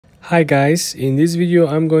Hi guys, in this video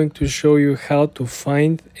I'm going to show you how to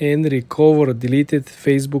find and recover deleted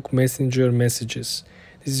Facebook Messenger messages.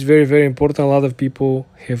 This is very important. A lot of people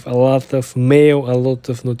have a lot of mail, a lot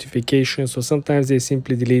of notifications, so sometimes they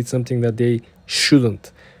simply delete something that they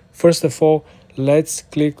shouldn't. First of all, let's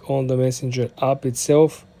click on the Messenger app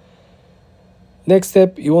itself. Next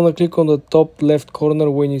step, you want to click on the top left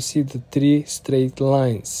corner when you see the three straight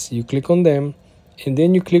lines. You click on them and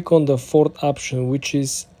then you click on the fourth option, which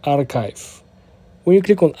is archive. When you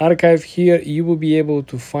click on archive here, you will be able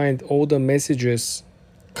to find all the messages,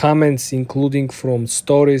 comments, including from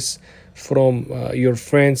stories, from your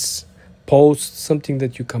friends, posts, something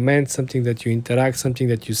that you comment, something that you interact, something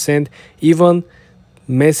that you send, even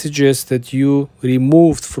messages that you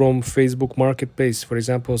removed from Facebook Marketplace. For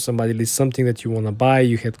example, somebody lists something that you want to buy,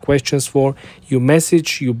 you had questions for, you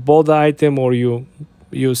message, you bought the item, or you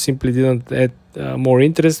simply didn't add more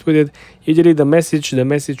interest with it. You delete the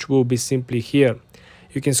message will be simply here.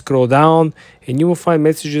 You can scroll down and you will find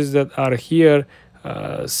messages that are here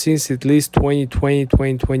since at least 2020,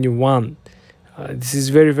 2021. This is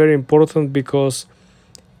very important because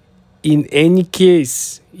in any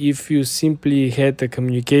case, if you simply had a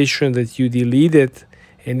communication that you deleted,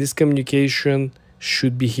 and this communication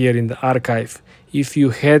should be here in the archive. If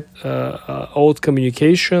you had old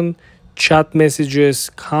communication, chat messages,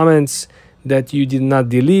 comments that you did not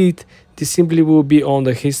delete, this simply will be on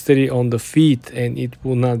the history on the feed and it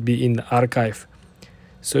will not be in the archive.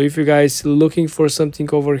 So if you guys looking for something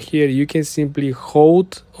over here, you can simply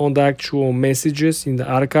hold on the actual messages in the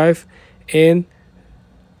archive and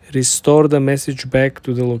restore the message back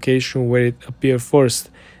to the location where it appeared first.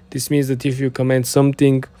 This means that if you comment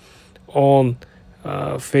something on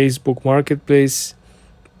Facebook Marketplace,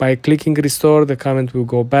 by clicking restore, the comment will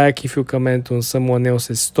go back. If you comment on someone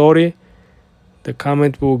else's story, the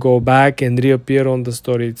comment will go back and reappear on the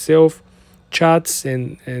story itself. Chats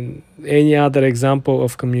and any other example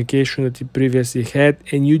of communication that you previously had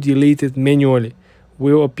and you deleted manually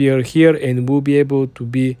will appear here and will be able to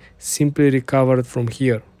be simply recovered from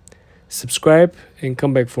here. Subscribe and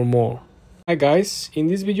come back for more. Hi guys, in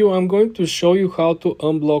this video I'm going to show you how to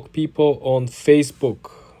unblock people on Facebook.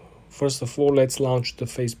 First of all, let's launch the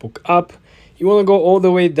Facebook app. You want to go all the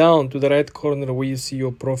way down to the right corner where you see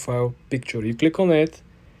your profile picture. You click on it.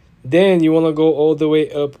 Then you want to go all the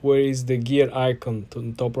way up where is the gear icon to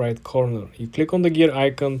the top right corner. You click on the gear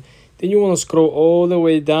icon. Then you want to scroll all the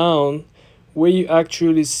way down where you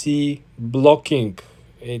actually see blocking.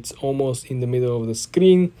 It's almost in the middle of the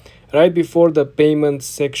screen, right before the payment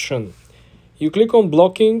section. You click on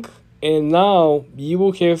blocking and now you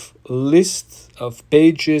will have lists of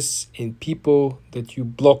pages and people that you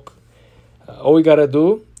block. All you gotta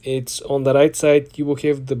do, it's on the right side, you will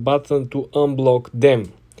have the button to unblock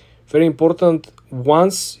them. Very important,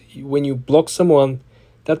 once when you block someone,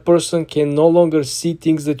 that person can no longer see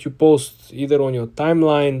things that you post either on your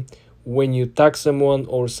timeline, when you tag someone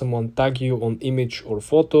or someone tag you on image or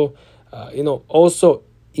photo. Also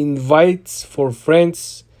invites for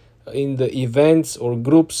friends in the events or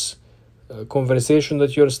groups, conversation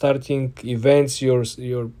that you're starting, events, your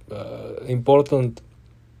important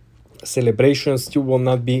celebrations still will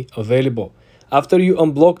not be available. After you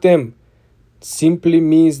unblock them, simply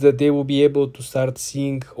means that they will be able to start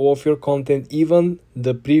seeing all of your content, even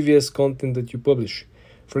the previous content that you publish.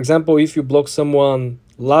 For example, if you block someone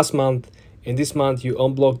last month and this month you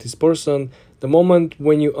unblock this person, the moment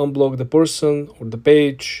when you unblock the person or the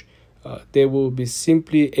page, they will be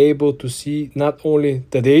simply able to see not only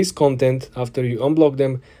today's content after you unblock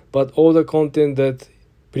them, but all the content that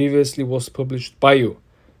previously was published by you.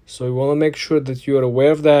 So you want to make sure that you are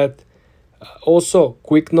aware of that. Also,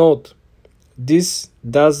 quick note, this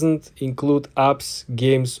doesn't include apps,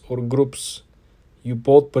 games, or groups you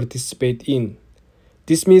both participate in.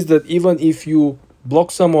 This means that even if you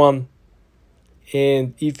block someone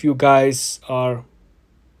and if you guys are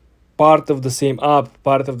part of the same app,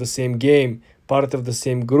 part of the same game, part of the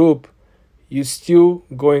same group, you're still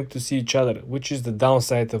going to see each other, which is the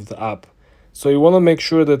downside of the app. So you want to make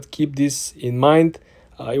sure that keep this in mind.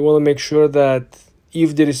 You want to make sure that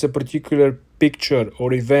if there is a particular picture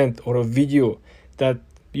or event or a video that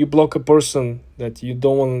you block a person that you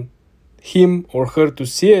don't want him or her to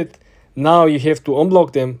see it, now you have to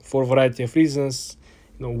unblock them for a variety of reasons,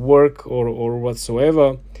 work or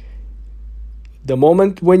whatsoever. The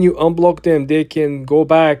moment when you unblock them, they can go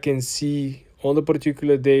back and see on the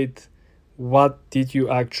particular date what did you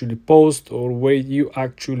actually post or where you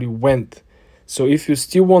actually went. So if you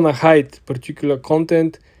still want to hide particular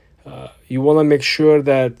content, you want to make sure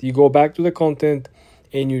that you go back to the content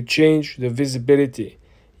and you change the visibility.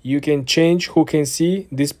 you can change who can see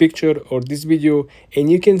this picture or this video,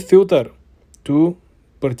 and you can filter to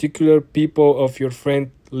particular people of your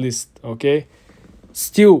friend list. Okay,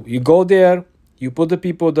 still you go there, you put the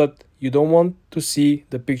people that you don't want to see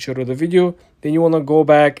the picture or the video, then you want to go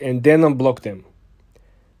back and then unblock them.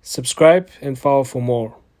 Subscribe and follow for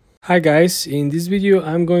more. Hi guys, in this video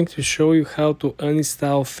I'm going to show you how to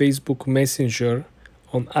uninstall Facebook Messenger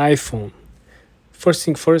on iPhone. First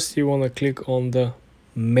thing first, you want to click on the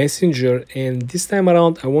Messenger, and this time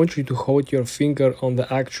around I want you to hold your finger on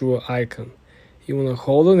the actual icon. You want to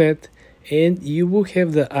hold on it, and you will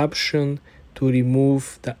have the option to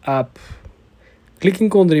remove the app.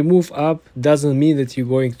 Clicking on remove app doesn't mean that you're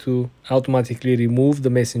going to automatically remove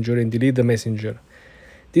the messenger and delete the messenger.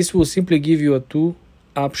 This will simply give you two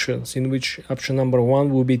options, in which option number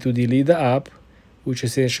one will be to delete the app, which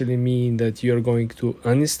essentially means that you're going to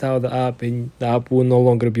uninstall the app and the app will no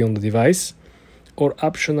longer be on the device. Or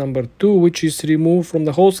option number two, which is remove from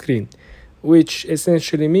the whole screen, which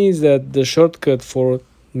essentially means that the shortcut for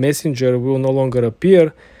Messenger will no longer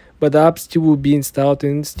appear, but the app still will be installed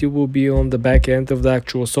and still will be on the back end of the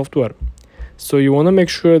actual software. So you want to make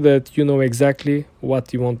sure that you know exactly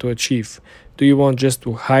what you want to achieve. Do you want just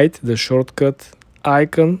to hide the shortcut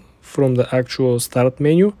icon from the actual start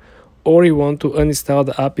menu, or you want to uninstall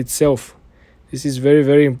the app itself? This is very,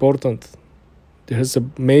 very important. There's a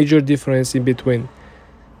major difference in between.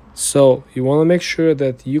 So you want to make sure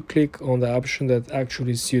that you click on the option that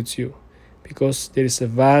actually suits you, because there is a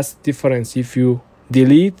vast difference. If you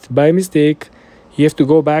delete by mistake, you have to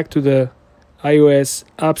go back to the iOS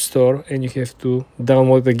App Store and you have to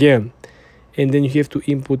download again, and then you have to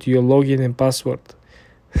input your login and password.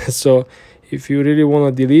 So if you really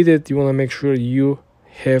want to delete it, you want to make sure you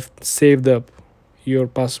have saved up your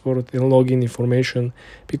password and login information,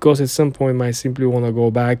 because at some point you might simply want to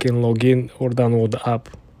go back and log in or download the app.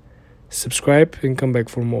 Subscribe and come back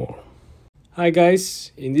for more. Hi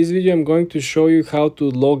guys, in this video I'm going to show you how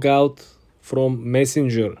to log out from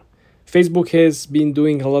Messenger. Facebook has been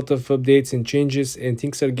doing a lot of updates and changes, and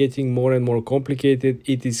things are getting more and more complicated.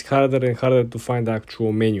 It is harder and harder to find the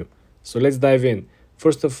actual menu. So let's dive in.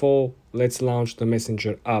 First of all, let's launch the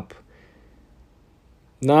Messenger app.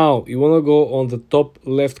 Now you want to go on the top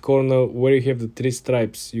left corner where you have the three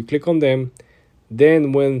stripes. You click on them.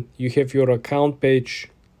 Then when you have your account page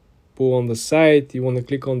pull on the side, you want to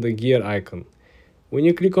click on the gear icon. When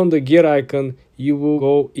you click on the gear icon, you will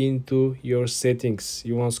go into your settings.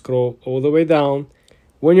 You want to scroll all the way down.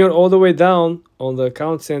 When you're all the way down on the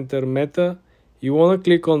account center meta, you want to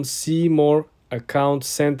click on see more account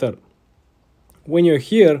center. When you're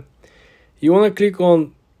here, you want to click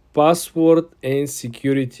on password and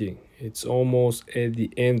security. It's almost at the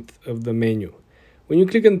end of the menu. When you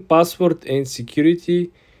click on password and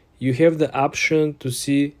security, you have the option to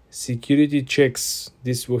see security checks.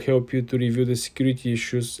 This will help you to review the security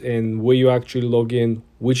issues and where you actually log in,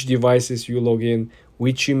 which devices you log in,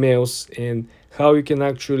 which emails, and how you can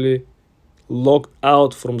actually log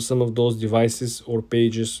out from some of those devices or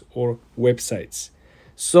pages or websites.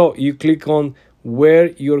 So you click on where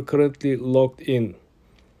you're currently logged in.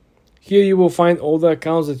 Here you will find all the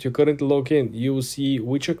accounts that you currently log in. You will see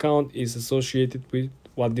which account is associated with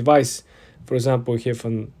what device. For example, you have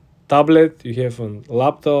a tablet, you have a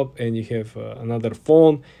laptop, and you have another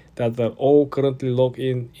phone that are all currently logged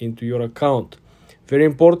in into your account. Very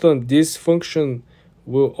important, this function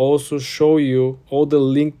will also show you all the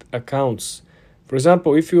linked accounts. For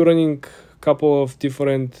example, if you're running a couple of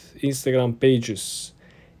different Instagram pages,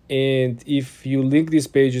 and if you link these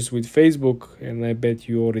pages with Facebook, and I bet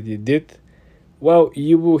you already did, well,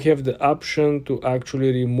 you will have the option to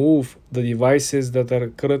actually remove the devices that are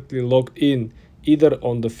currently logged in, either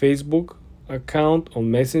on the Facebook account,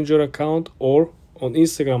 on Messenger account, or on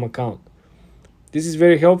Instagram account. This is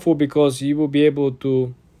very helpful because you will be able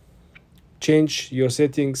to change your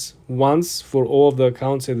settings once for all of the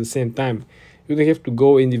accounts at the same time. You don't have to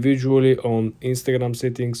go individually on Instagram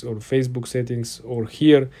settings or Facebook settings, or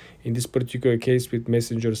here in this particular case with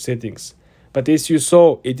Messenger settings. But as you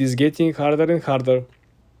saw, it is getting harder and harder,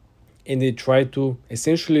 and they try to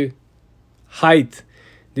essentially hide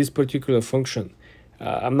this particular function.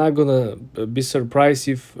 I'm not gonna be surprised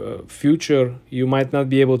if future you might not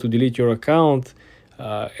be able to delete your account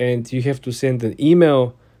and you have to send an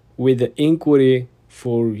email with the inquiry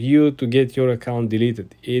for you to get your account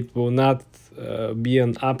deleted. It will not be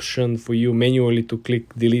an option for you manually to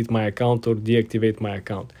click delete my account or deactivate my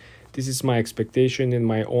account. This is my expectation and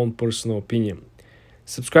my own personal opinion.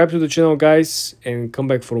 Subscribe to the channel guys and come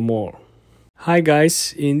back for more. Hi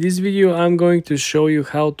guys, in this video I'm going to show you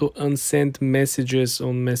how to unsend messages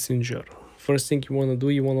on Messenger. first thing you want to do,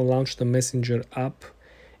 you want to launch the Messenger app.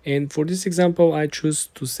 And for this example, I choose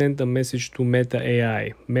to send a message to Meta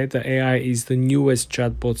AI. Meta AI is the newest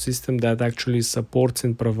chatbot system that actually supports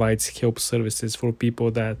and provides help services for people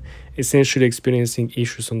that essentially experiencing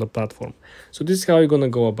issues on the platform. So this is how you're going to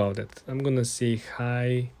go about it. I'm going to say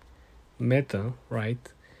hi Meta, right?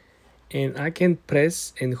 And I can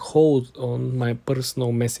press and hold on my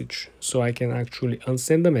personal message. So I can actually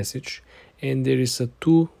unsend the message, and there is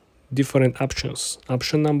two different options.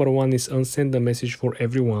 Option number one is unsend the message for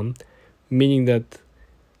everyone, meaning that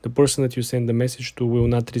the person that you send the message to will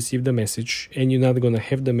not receive the message, and you're not going to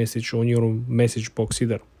have the message on your message box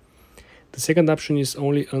either. The second option is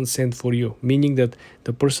only unsend for you, meaning that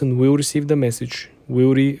the person will receive the message,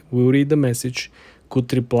 will read the message,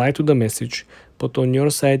 could reply to the message, but on your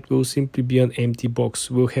side will simply be an empty box.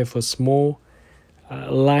 We'll have a small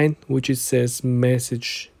line which it says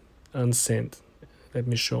message unsent. Let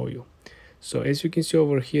me show you. So as you can see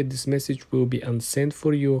over here, this message will be unsent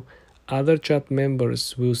for you. Other chat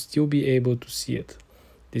members will still be able to see it.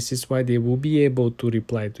 This is why they will be able to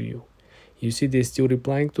reply to you. You see, they're still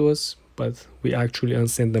replying to us, but we actually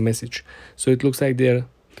unsent the message. So it looks like they're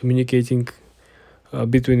communicating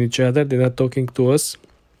between each other. They're not talking to us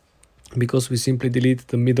because we simply deleted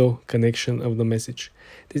the middle connection of the message.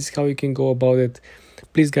 This is how you can go about it.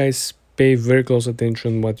 Please guys, pay very close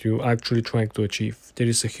attention what you actually trying to achieve. There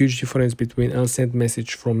is a huge difference between unsent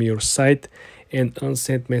message from your site and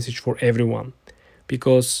unsent message for everyone.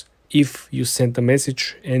 Because if you send a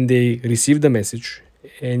message and they receive the message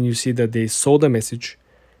and you see that they saw the message,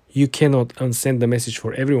 you cannot unsend the message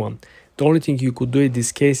for everyone. The only thing you could do in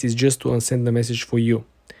this case is just to unsend the message for you,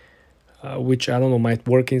 which I don't know, might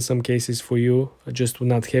work in some cases for you, just to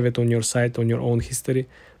not have it on your site, on your own history.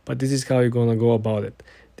 But this is how you're gonna go about it.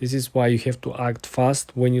 This is why you have to act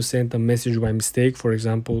fast when you send a message by mistake. For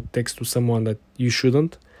example, text to someone that you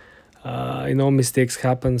shouldn't. Mistakes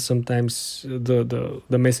happen. Sometimes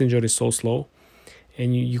the messenger is so slow,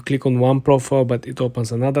 and you click on one profile but it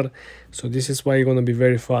opens another. So this is why you're going to be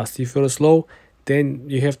very fast. If you're slow, then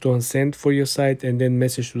you have to unsend for your site and then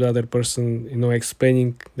message to the other person,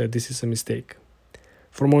 explaining that this is a mistake.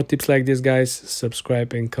 For more tips like this, guys,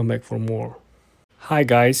 subscribe and come back for more. Hi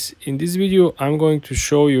guys, in this video I'm going to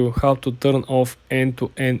show you how to turn off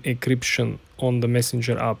end-to-end encryption on the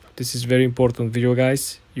Messenger app. This is very important video,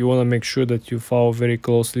 guys. You want to make sure that you follow very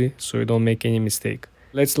closely so you don't make any mistake.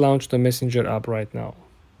 Let's launch the Messenger app right now.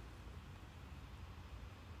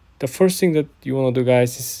 The first thing that you want to do,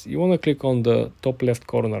 guys, is you want to click on the top left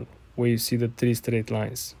corner where you see the 3 straight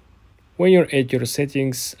lines. When you're at your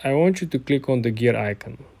settings, I want you to click on the gear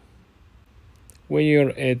icon. When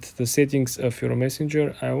you're at the settings of your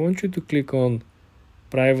messenger, I want you to click on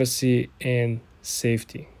privacy and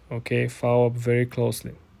safety. Okay, follow up very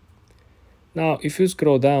closely. Now, if you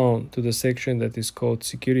scroll down to the section that is called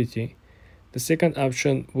security, the second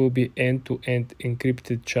option will be end-to-end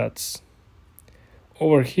encrypted chats.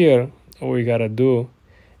 Over here, all we gotta do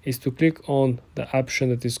is to click on the option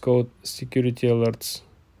that is called security alerts.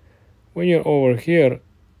 When you're over here,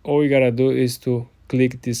 all you gotta do is to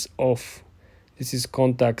click this off. This is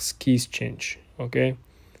contacts keys change. Okay,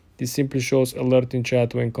 this simply shows alert in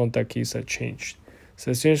chat when contact keys are changed. So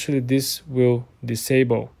essentially this will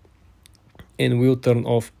disable and will turn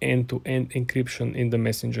off end-to-end encryption in the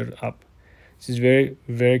Messenger app. This is very,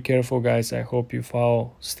 very careful, guys. I hope you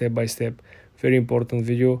follow step by step. Very important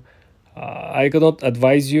video. I cannot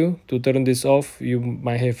advise you to turn this off. You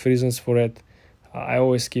might have reasons for it. I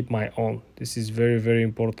always keep my on. This is very, very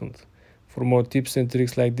important. For more tips and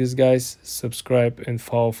tricks like this, guys, subscribe and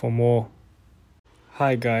follow for more.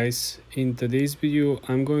 Hi guys, in today's video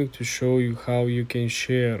I'm going to show you how you can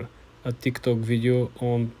share a TikTok video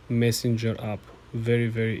on Messenger app. Very,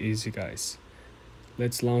 very easy, guys.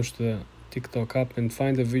 Let's launch the TikTok app and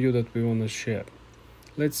find the video that we want to share.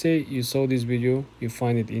 Let's say you saw this video, you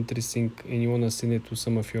find it interesting and you want to send it to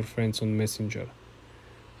some of your friends on Messenger.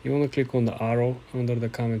 You want to click on the arrow under the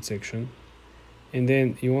comment section, and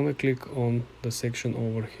then you want to click on the section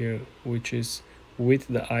over here which is with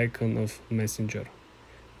the icon of Messenger.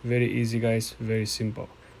 Very easy, guys, very simple.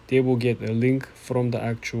 They will get a link from the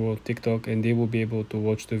actual TikTok and they will be able to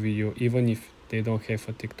watch the video even if they don't have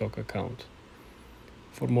a TikTok account.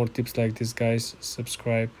 For more tips like this, guys,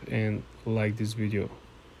 subscribe and like this video.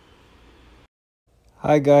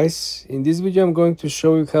 Hi guys, in this video I'm going to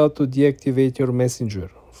show you how to deactivate your Messenger.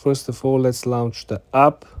 First of all, let's launch the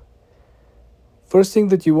app. First thing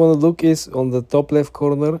that you want to look is on the top left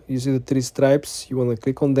corner, you see the 3 stripes. You want to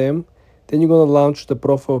click on them. Then you're going to launch the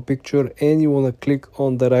profile picture and you want to click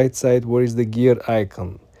on the right side where is the gear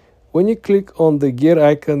icon. When you click on the gear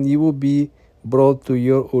icon, you will be brought to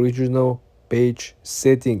your original page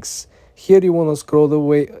settings. Here you want to scroll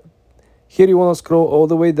all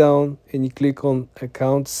the way down and you click on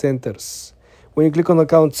account centers. When you click on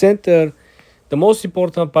account center, the most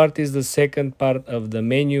important part is the second part of the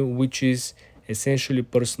menu, which is essentially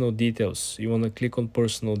personal details. You want to click on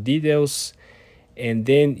personal details, and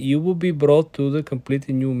then you will be brought to the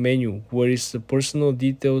completely new menu where is the personal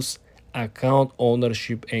details, account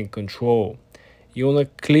ownership and control. You want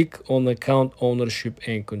to click on account ownership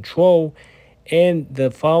and control, and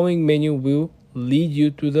the following menu will lead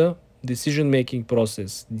you to the decision making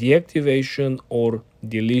process: deactivation or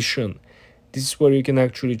deletion. This is where you can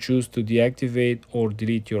actually choose to deactivate or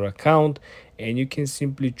delete your account, and you can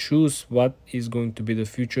simply choose what is going to be the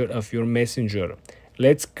future of your messenger.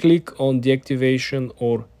 Let's click on deactivation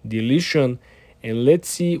or deletion, and let's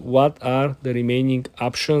see what are the remaining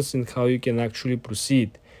options and how you can actually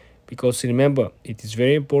proceed. Because remember, it is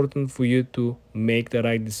very important for you to make the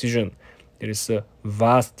right decision. There is a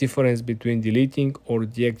vast difference between deleting or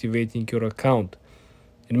deactivating your account.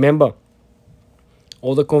 Remember,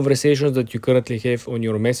 all the conversations that you currently have on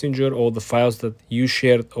your messenger, all the files that you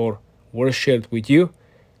shared or were shared with you,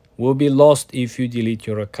 will be lost if you delete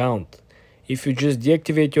your account. If you just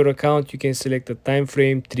deactivate your account, you can select a time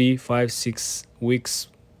frame, 3, 5, 6 weeks,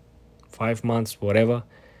 5 months, whatever.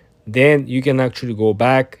 Then you can actually go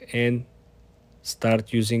back and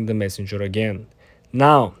start using the messenger again.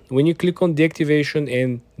 Now, when you click on deactivation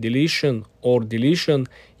and deletion or deletion,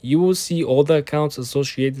 you will see all the accounts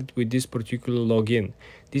associated with this particular login.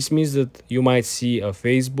 This means that you might see a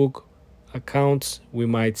Facebook accounts, we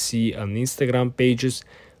might see an Instagram pages,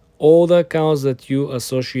 all the accounts that you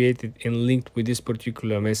associated and linked with this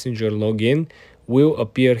particular messenger login will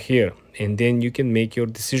appear here, and then you can make your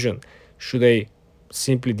decision. Should I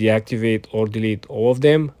simply deactivate or delete all of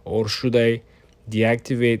them, or should I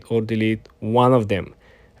deactivate or delete one of them?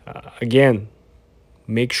 Again,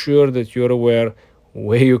 make sure that you're aware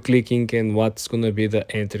where you're clicking and what's going to be the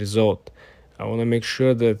end result. I want to make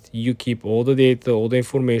sure that you keep all the data, all the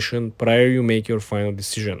information prior you make your final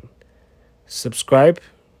decision. Subscribe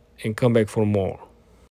and come back for more.